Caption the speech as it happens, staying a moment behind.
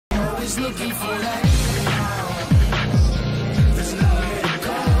always looking for that. There's no way to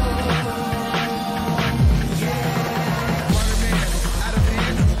go. Yeah. Waterman, out of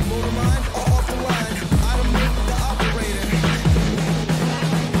hand, motor mind, off the line. Automate the operator.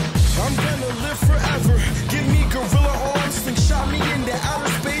 I'm gonna live forever. Give me gorilla arms, slingshot me into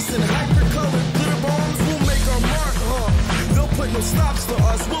outer space and hyper-colored glitter bombs. We'll make our mark, They'll put no stops to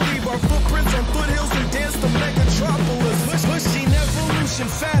us. We'll leave our footprints on foothills and dance to megatropolis. Pushing evolution,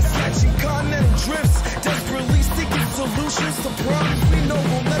 fast catching continental drifts. Desperately seeking solutions to problems we know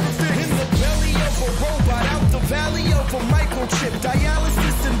will never fit. In the belly of a robot, out the valley of a microchip.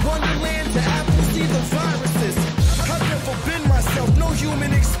 Dialysis in Wonderland to Apple see the viruses. I've never been myself, no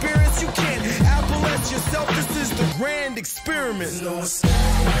human experience. You can't Apple as yourself, this is the grand experiment. No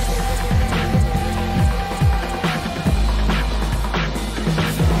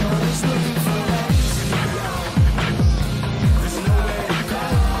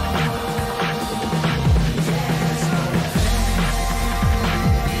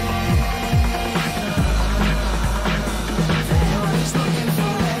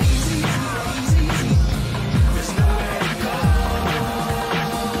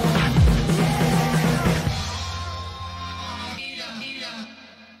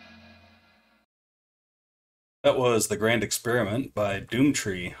That was The Grand Experiment by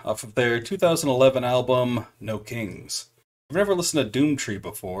Doomtree off of their 2011 album No Kings. I've never listened to Doomtree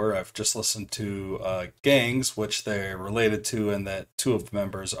before. I've just listened to Gayngs, which they're related to, and that two of the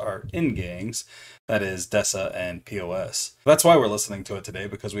members are in Gayngs. That is Dessa and POS. That's why we're listening to it today,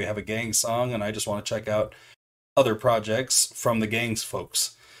 because we have a Gayngs song, and I just want to check out other projects from the Gayngs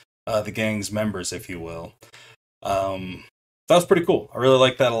folks. The Gayngs members, if you will. That was pretty cool. I really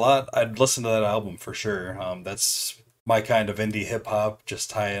like that a lot. I'd listen to that album for sure. That's my kind of indie hip-hop,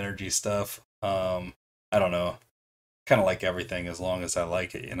 just high energy stuff. I don't know. Kind of like everything as long as I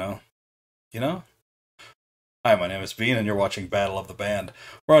like it, you know? You know? Hi, my name is Bean, and you're watching Battle of the Band.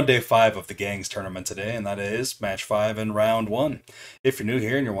 We're on day 5 of the Gayngs tournament today, and that is match 5 in round 1. If you're new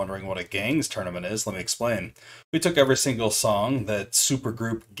here and you're wondering what a Gayngs tournament is, let me explain. We took every single song that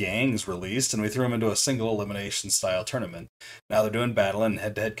supergroup Gayngs released, and we threw them into a single elimination style tournament. Now they're doing battle and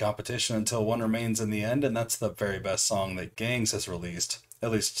head-to-head competition until one remains in the end, and that's the very best song that Gayngs has released,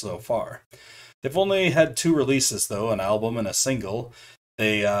 at least so far. They've only had 2 releases, though, an album and a single.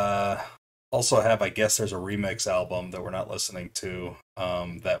 They, also have, I guess there's a remix album that we're not listening to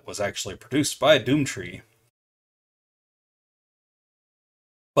that was actually produced by Doomtree.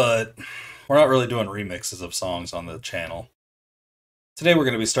 But we're not really doing remixes of songs on the channel. Today we're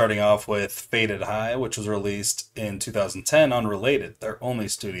going to be starting off with Faded High, which was released in 2010 on Related, their only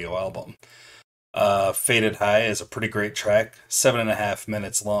studio album. Faded High is a pretty great track, 7.5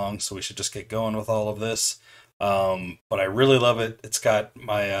 minutes long, so we should just get going with all of this. But I really love it. It's got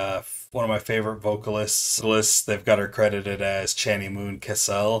my one of my favorite vocalists. They've got her credited as Channy Moon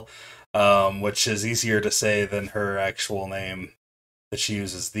Cassell, which is easier to say than her actual name that she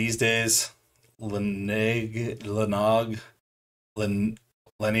uses these days. Lenieg?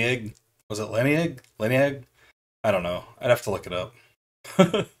 Was it Lenieg? I don't know. I'd have to look it up.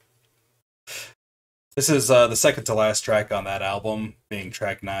 This is the second to last track on that album, being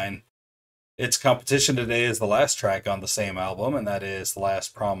track 9. Its competition today is the last track on the same album, and that is The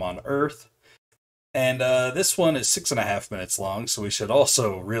Last Prom on Earth. And this one is 6.5 minutes long, so we should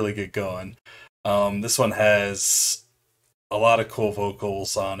also really get going. This one has a lot of cool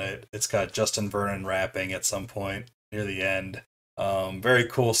vocals on it. It's got Justin Vernon rapping at some point near the end. Very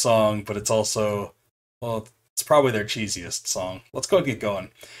cool song, but it's also, well, it's probably their cheesiest song. Let's go and get going.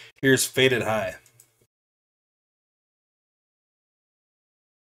 Here's Faded High.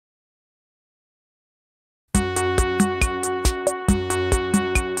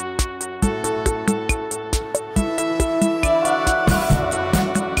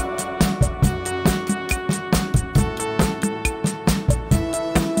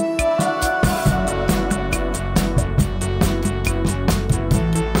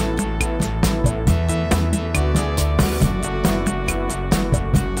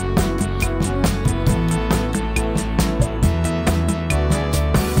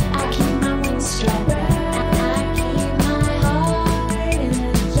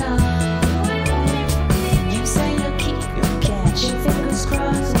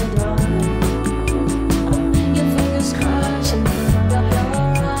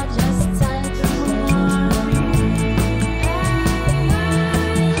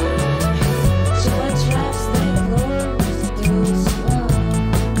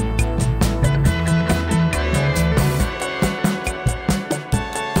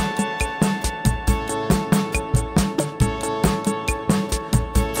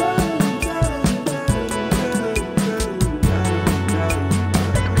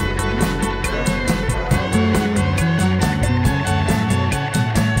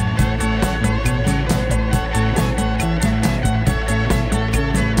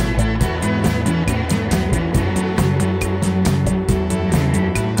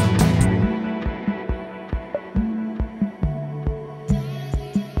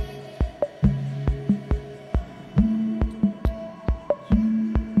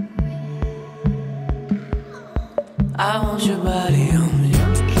 I want your body on me.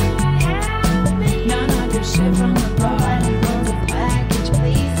 None of your shit from the bar. The package,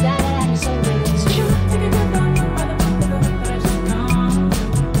 please. That is so rich.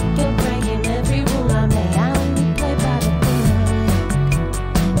 You're breaking every rule I made. I only play by the book.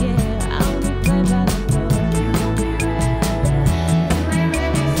 Yeah, I only play by the book.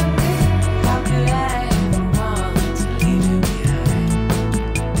 How could I ever want to leave you behind?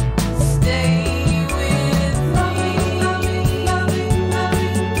 Stay with me.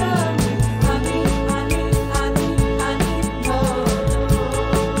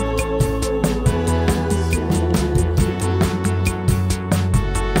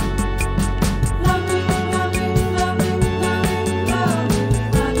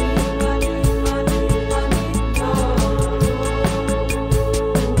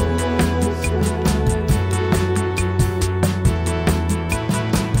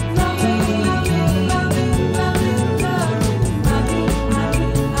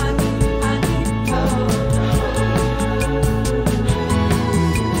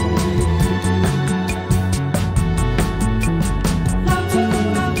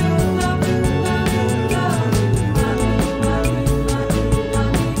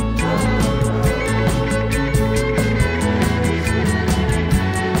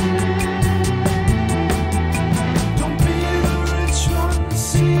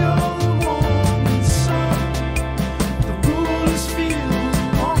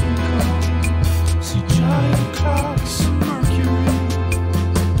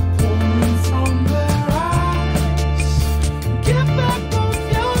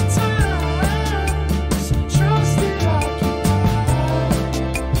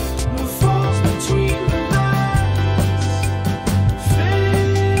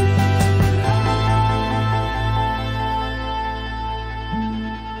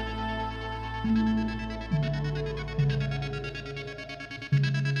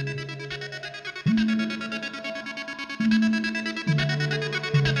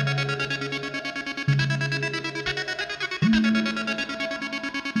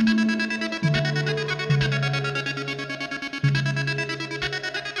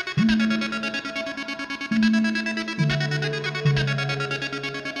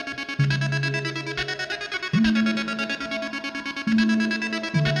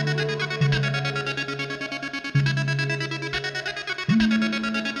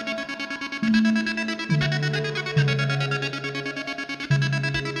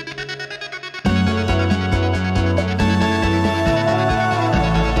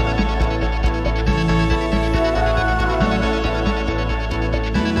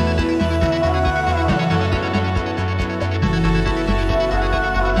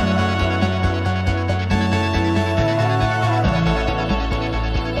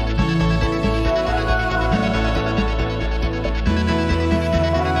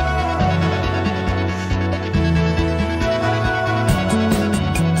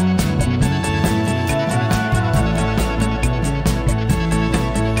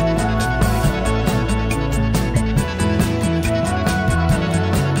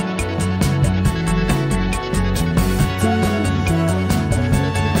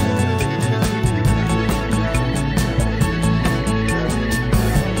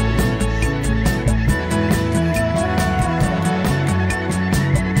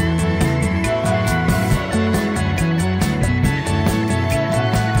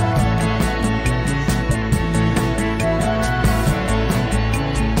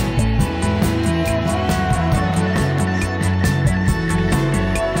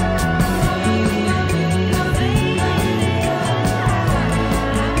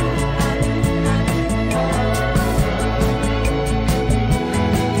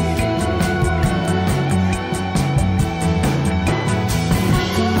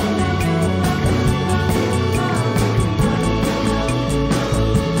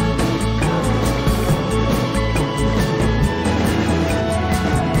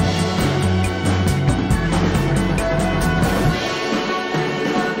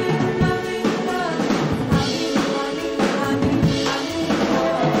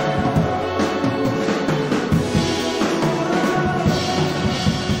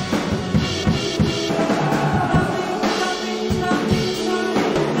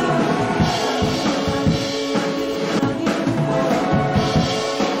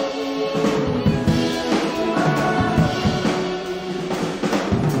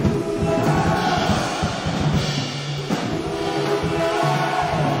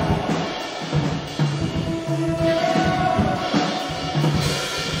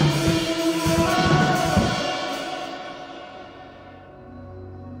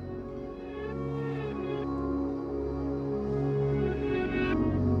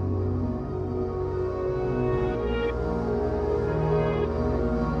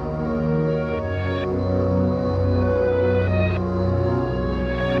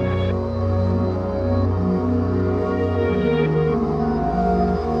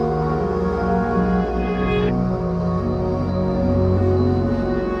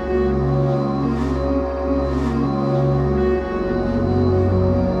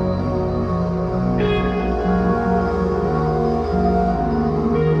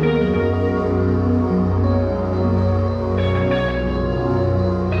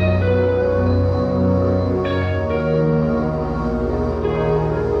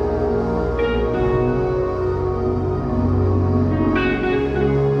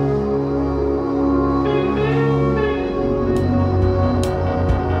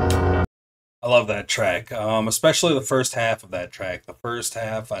 love that track, especially the first half of that track. The first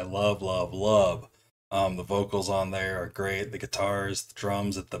half, I love, love, love. The vocals on there are great. The guitars, the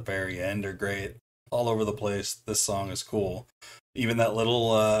drums at the very end are great. All over the place. This song is cool. Even that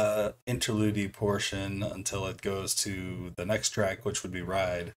little interlude portion until it goes to the next track, which would be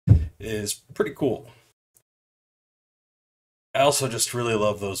Ride, is pretty cool. I also just really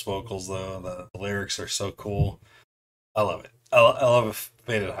love those vocals, though. The lyrics are so cool. I love it. I love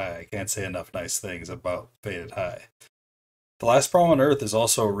Faded High. I can't say enough nice things about Faded High. The Last Prom on Earth is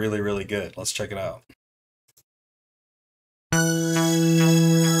also really, really good. Let's check it out.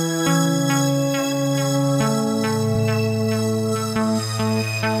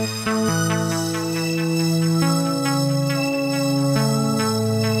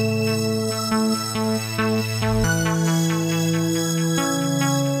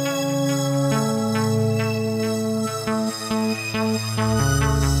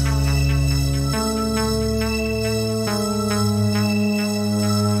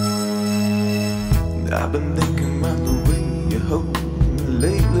 I've been thinking about the way you hold me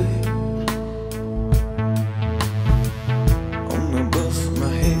lately. On the bus, my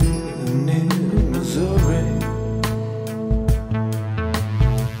head near Missouri.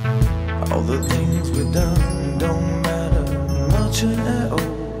 All the things we've done don't matter much at all.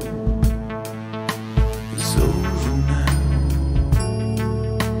 It's over now.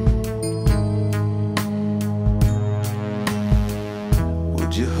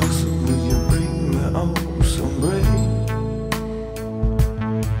 Would you hustle? Would you bring me on some break?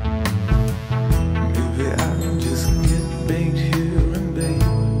 Maybe I'll just get baked here and bake.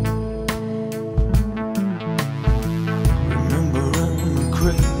 Remembering the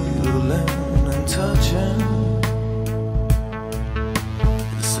cradle and touching,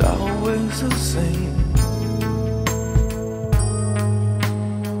 it's always the same.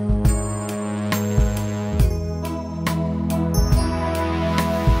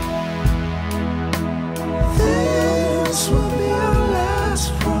 This will be our last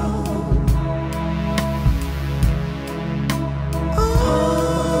prom.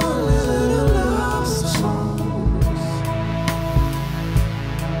 All little love songs.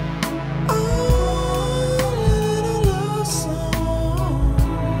 All little love songs.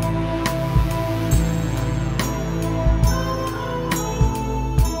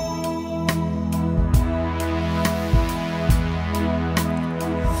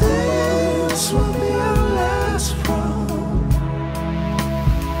 This will be our last prom.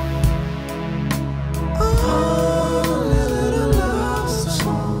 All little love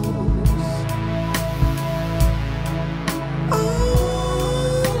songs. All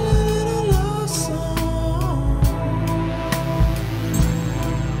little love songs.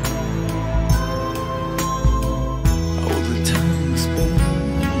 All the time spent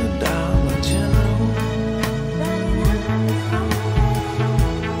in the Dollar General,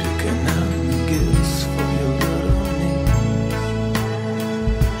 picking out gifts for your little niece.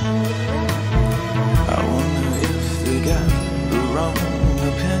 I wonder if they got the wrong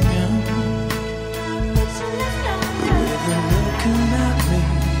opinion, the way they're looking at me.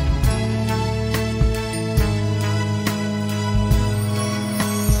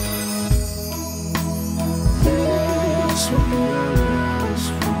 This will be our last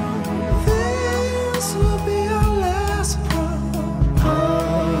prom. This will be our last prom.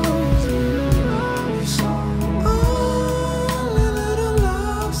 All little love song. All little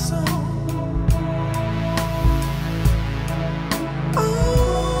love song. All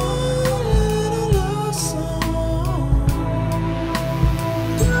little love song.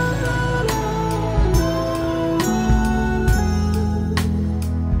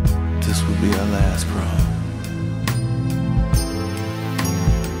 This will be our last prom.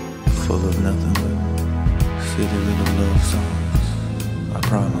 Full of nothing but silly little love songs. I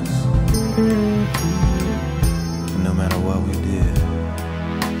promise. No matter what we did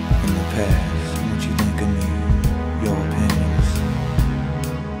in the past, what you think of me, your opinions,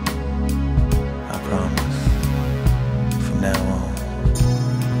 I promise. From now on,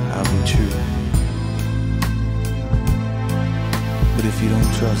 I'll be true. But if you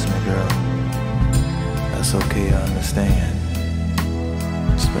don't trust me, girl, that's okay, I understand.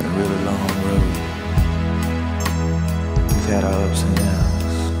 It's been a really long road. We've had our ups and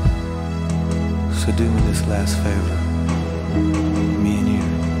downs. So do me this last favor, me and you,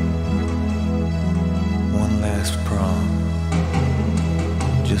 one last prom,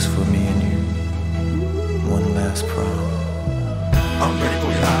 just for me and you, one last prom. I'm ready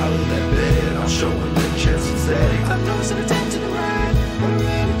for you out of that bed. I'm showing the chance and setting. I'm noticing the time to the right. I'm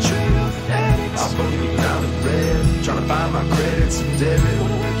ready to trade off the addicts. I'm going down the red, trying to find my credits and debit. When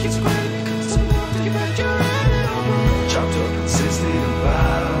the work keeps growing,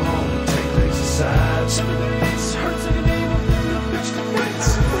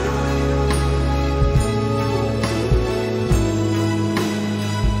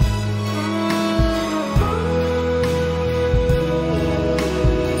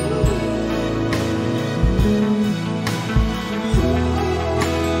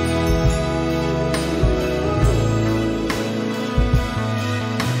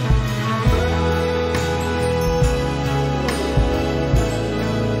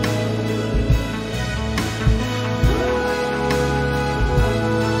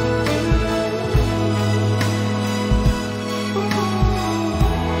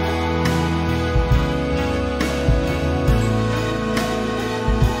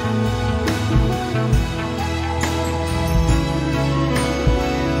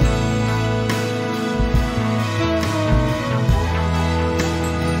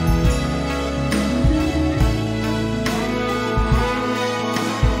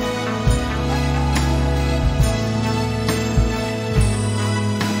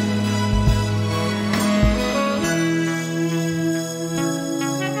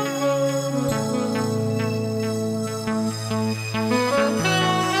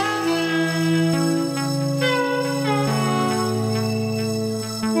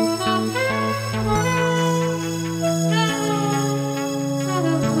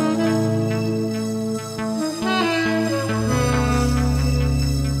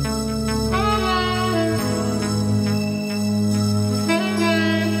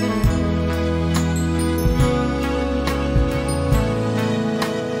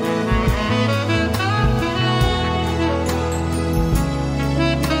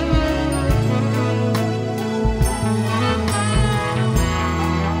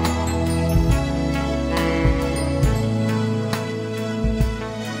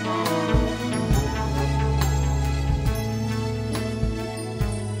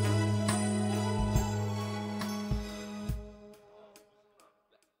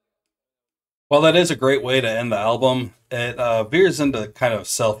 Well, that is a great way to end the album. It veers into kind of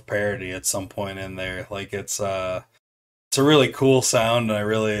self-parody at some point in there. Like it's a really cool sound, and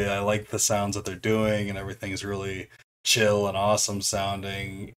I like the sounds that they're doing, and everything's really chill and awesome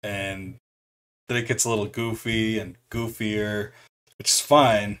sounding. And then it gets a little goofy and goofier, which is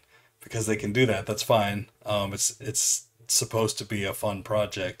fine because they can do that. That's fine. It's supposed to be a fun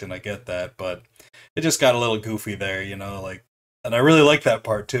project, and I get that, but it just got a little goofy there, you know, like. And I really like that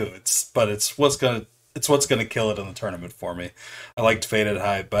part too. It's what's gonna kill it in the tournament for me. I liked Faded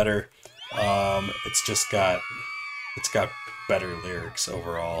High better. It's got better lyrics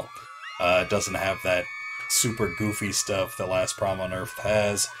overall. It doesn't have that super goofy stuff that Last Prom on Earth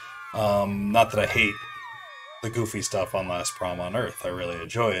has. Not that I hate the goofy stuff on Last Prom on Earth. I really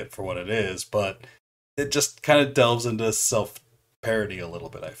enjoy it for what it is, but it just kind of delves into self-parody a little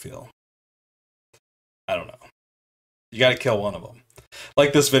bit, I feel. I don't know. You gotta kill one of them.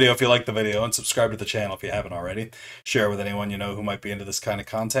 Like this video if you like the video, and subscribe to the channel if you haven't already. Share it with anyone you know who might be into this kind of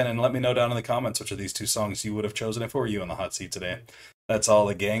content, and let me know down in the comments which of these two songs you would have chosen if it were you in the hot seat today. That's all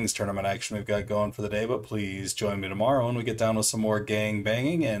the Gayngs tournament action we've got going for the day, but please join me tomorrow when we get down with some more gang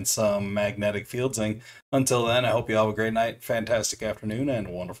banging and some magnetic fieldsing. Until then, I hope you all have a great night, fantastic afternoon, and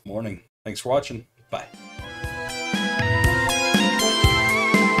wonderful morning. Thanks for watching. Bye.